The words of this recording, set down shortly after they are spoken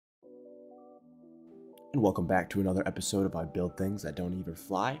and welcome back to another episode of I Build Things That Don't Either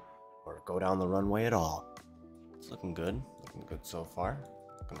Fly or Go Down the Runway at all. It's looking good so far.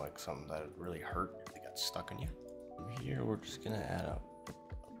 Looking like something that would really hurt if they got stuck in you. From here, we're just gonna add a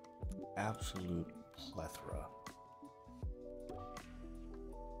absolute plethora.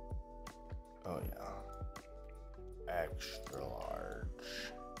 Oh yeah, extra large.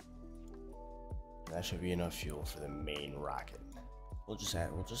 That should be enough fuel for the main rocket. We'll just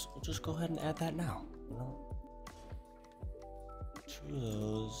go ahead and add that now. You know, two of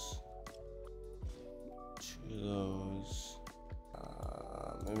those.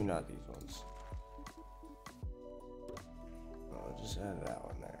 Maybe not these ones. I'll just add that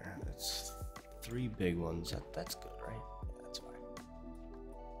one there. That's three big ones. That's good, right? Yeah, that's fine.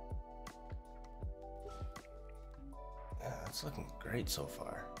 Yeah, that's looking great so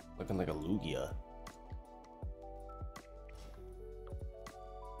far. Looking like a Lugia.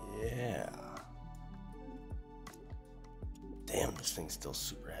 Yeah. Damn, this thing's still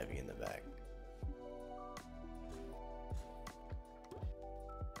super heavy in the back.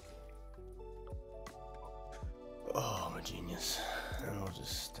 Oh, I'm a genius. And I'll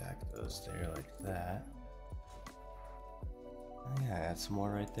just stack those there like that. And yeah, add some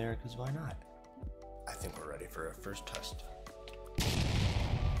more right there, because why not? I think we're ready for our first test.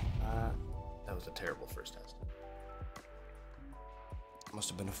 That was a terrible first test. Must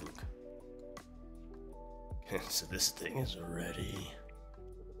have been a fluke. So this thing is ready.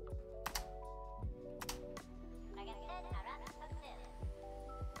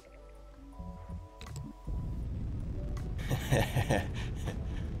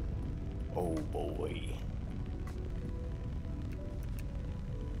 Oh boy.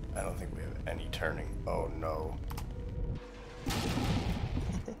 I don't think we have any turning. Oh no. I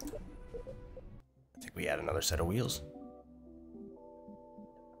think we add another set of wheels.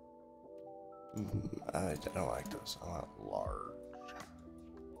 I don't like those. I want large.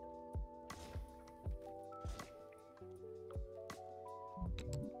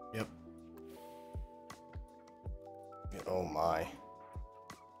 Yep. Oh my.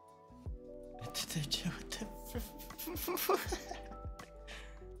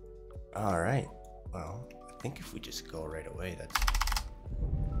 Alright. Well, I think if we just go right away, that's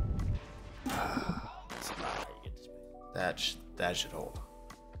not how you get to space. That should hold.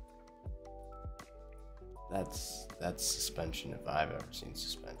 That's suspension if I've ever seen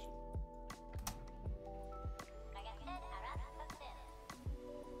suspension.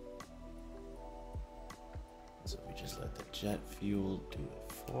 So we just let the jet fuel do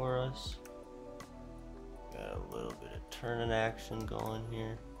it for us. Got a little bit of turning action going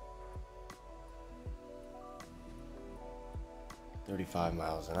here. 35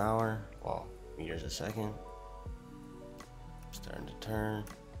 miles an hour, well, meters a second. Starting to turn.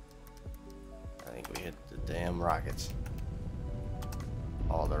 I think we hit the damn rockets.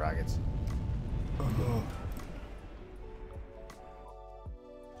 All the rockets.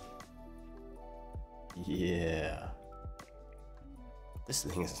 Yeah. This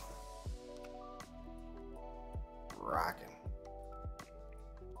thing is rocking.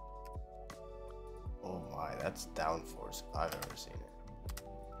 Oh my, that's downforce if I've ever seen it.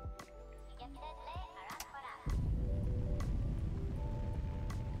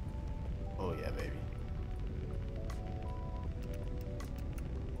 Oh yeah, baby.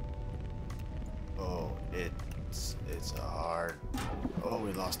 Oh, it's a hard. Oh,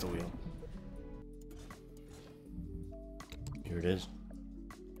 we lost the wheel. Here it is.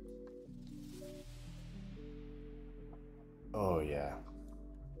 Oh yeah.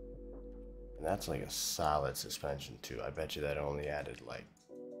 And that's like a solid suspension too. I bet you that only added like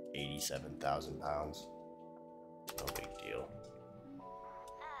 87,000 pounds. No big deal.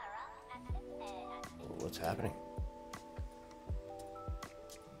 What's happening?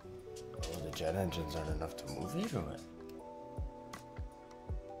 Oh, the jet engines aren't enough to move it or what?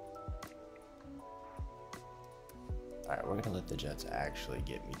 Alright, we're gonna let the jets actually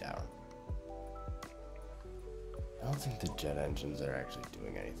get me down. I don't think the jet engines are actually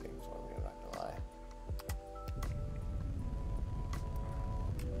doing anything for me, I'm not gonna lie.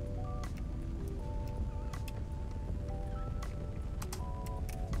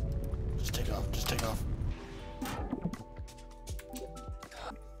 Just take off, just take off.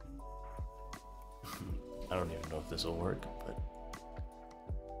 I don't even know if this will work, but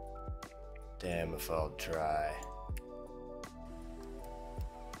damn if I'll try.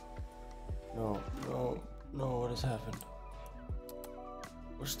 No, what has happened?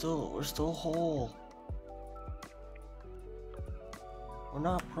 We're still whole. We're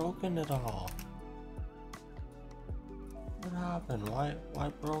not broken at all. What happened? Why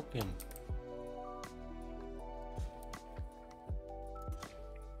broken?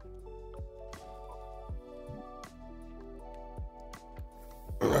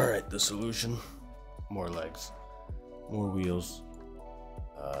 the solution. More legs. More wheels.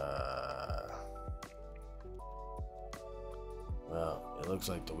 Well, it looks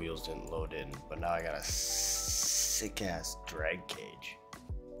like the wheels didn't load in, but now I got a sick ass drag cage.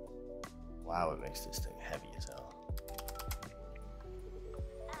 Wow, it makes this thing heavy as hell.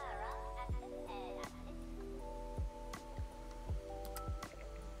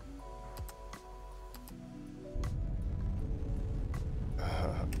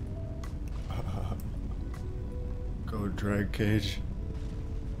 Go drag cage.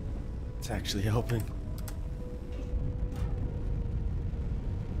 It's actually helping.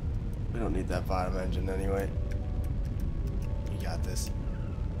 We don't need that bottom engine anyway. You got this.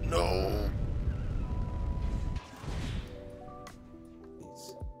 No!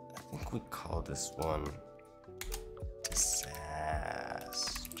 I think we call this one Disaster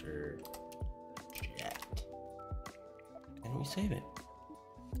Jet. And we save it.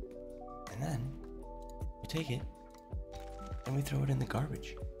 And then we take it and we throw it in the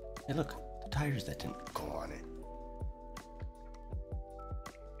garbage. Hey look, the tires that didn't go on it.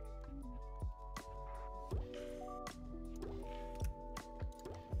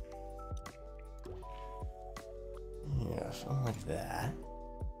 Yeah, something like that.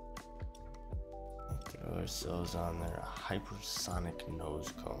 Throw ourselves on there a hypersonic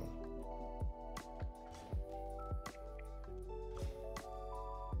nose cone.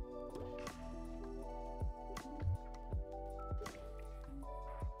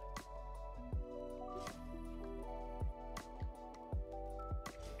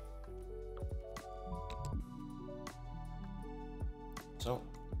 So,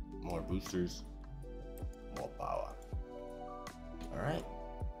 more boosters, more power. Alright.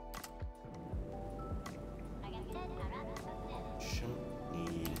 Shouldn't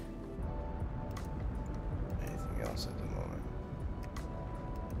need anything else at the moment.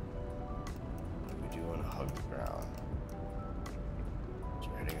 We do want to hug the ground.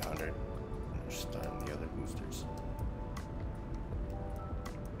 We're hitting 100. And we're starting the other boosters.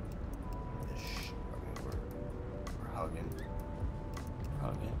 Ish. I mean, we're hugging.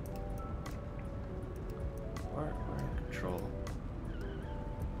 Hugging. We're in control.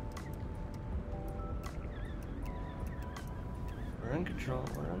 We're in control.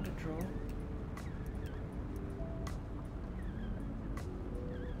 We're in control.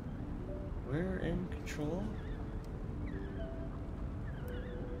 We're in control.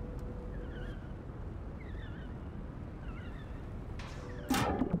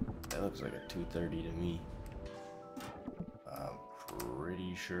 That looks like a 230 to me.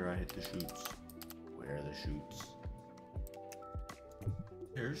 Pretty sure I hit the chutes. Where are the chutes?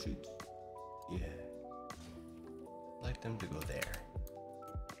 Parachutes? Yeah. I'd like them to go there.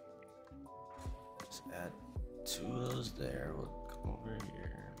 Just add 2 of those there. We'll come over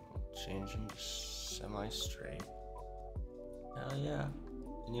here. We'll change them to semi-straight. Hell yeah.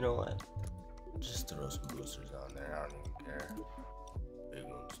 And you know what? Just throw some boosters on there. I don't even care. Big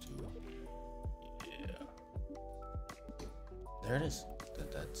ones too. Yeah. There it is.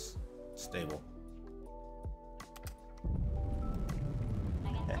 That's stable.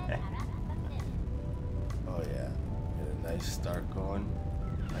 Oh yeah, get a nice start going.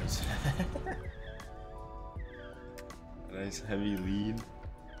 Nice, a nice heavy lead.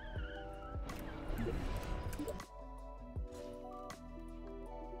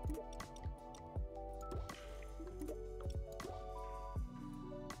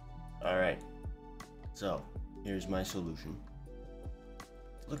 All right. So here's my solution.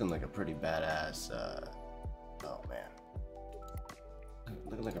 Looking like a pretty badass, oh man.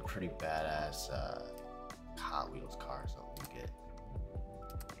 Looking like a pretty badass, Hot Wheels car or something to get.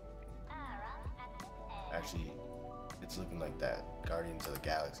 Actually, it's looking like that Guardians of the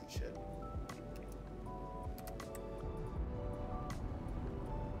Galaxy shit.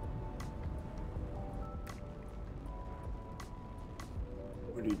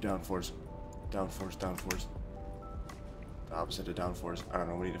 We need downforce. Downforce, downforce. The opposite of downforce. I don't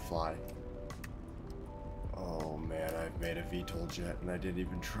know, we need to fly. Oh man, I've made a VTOL jet and I didn't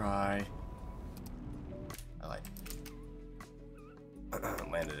even try. I like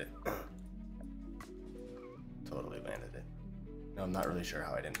landed it. Totally landed it. No, I'm not really sure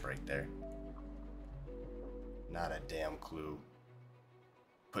how I didn't break there. Not a damn clue.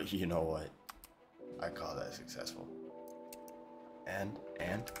 But you know what? I call that successful. And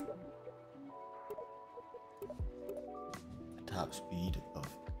top speed of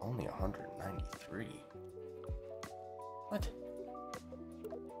only 193. What?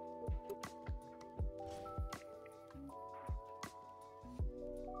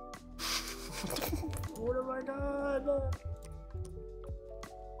 What have I done?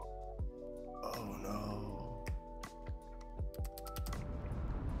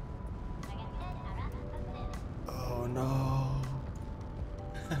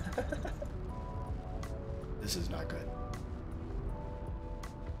 This is not good.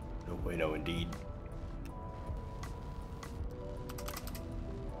 No way, no indeed.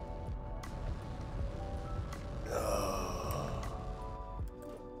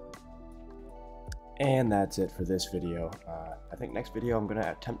 And that's it for this video. I think next video I'm gonna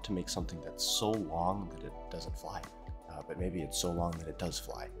attempt to make something that's so long that it doesn't fly. But maybe it's so long that it does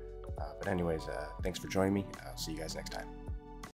fly. But anyways, thanks for joining me. I'll see you guys next time.